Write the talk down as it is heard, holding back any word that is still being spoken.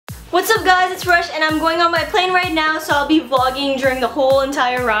What's up guys, it's Rush and I'm going on my plane right now, so I'll be vlogging during the whole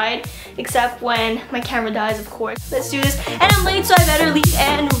entire ride, except when my camera dies, of course. Let's do this. And I'm late, so I better leave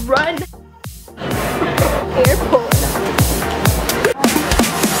and run. Airport.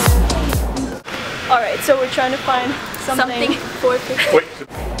 Alright, so we're trying to find something. For Wait.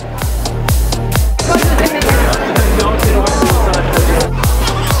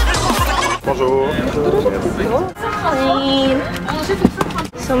 Bonjour. Plane.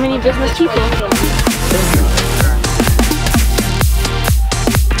 So many business people.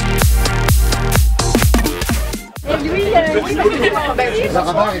 La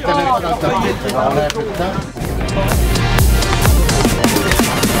radar est connecté dans le cockpit, on va avoir un peu de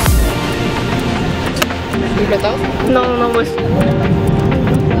temps. Non, non, voici.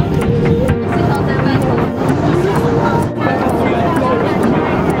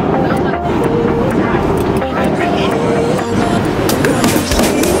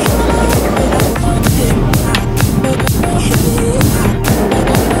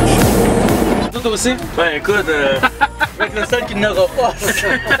 Aussi? Ben écoute, avec le seul qui n'aura pas.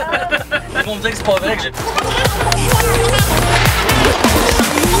 Ils vont me dire que c'est pas vrai que j'ai...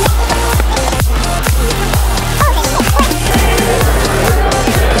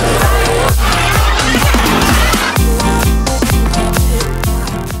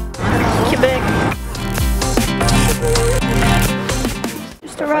 Quebec.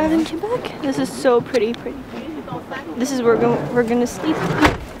 Just arrived in Quebec. This is so pretty. This is where we're gonna sleep.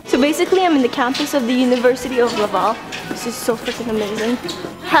 So basically I'm in the campus of the University of Laval. This is so freaking amazing.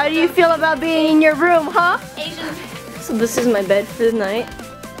 How do you feel about being in your room, huh? Asian. So this is my bed for the night.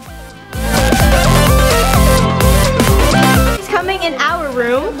 He's coming in our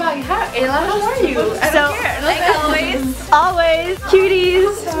room. Hi, Ayla, how are you? I don't care. Like always.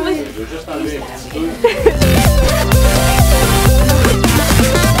 Cuties.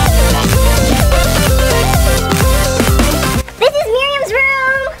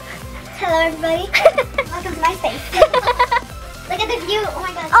 Hello everybody. Welcome to my space. Look at the view. Oh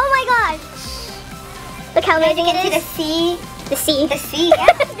my god. Oh my gosh. Look how amazing it is. The sea. The sea. The sea,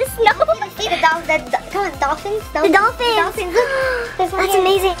 yeah. The snow. The sea, the dolphins. The dolphins. The dolphins. That's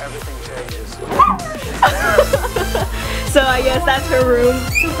amazing. Everything changes. So I guess that's her room.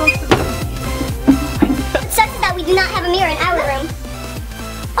 It sucks that we do not have a mirror in our room.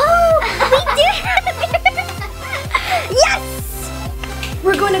 Oh, we do have a mirror. Yes!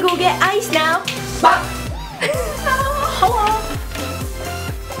 We're going to go get ice now. Hello.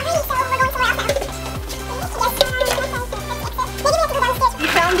 We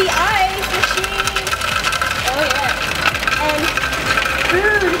found the ice machine. Oh yeah. And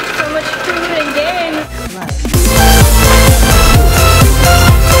food. So much food and games.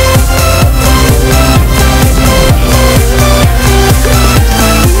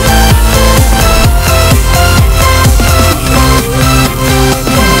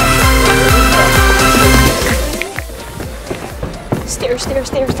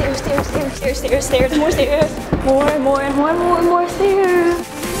 Stairs, more stairs. More stairs.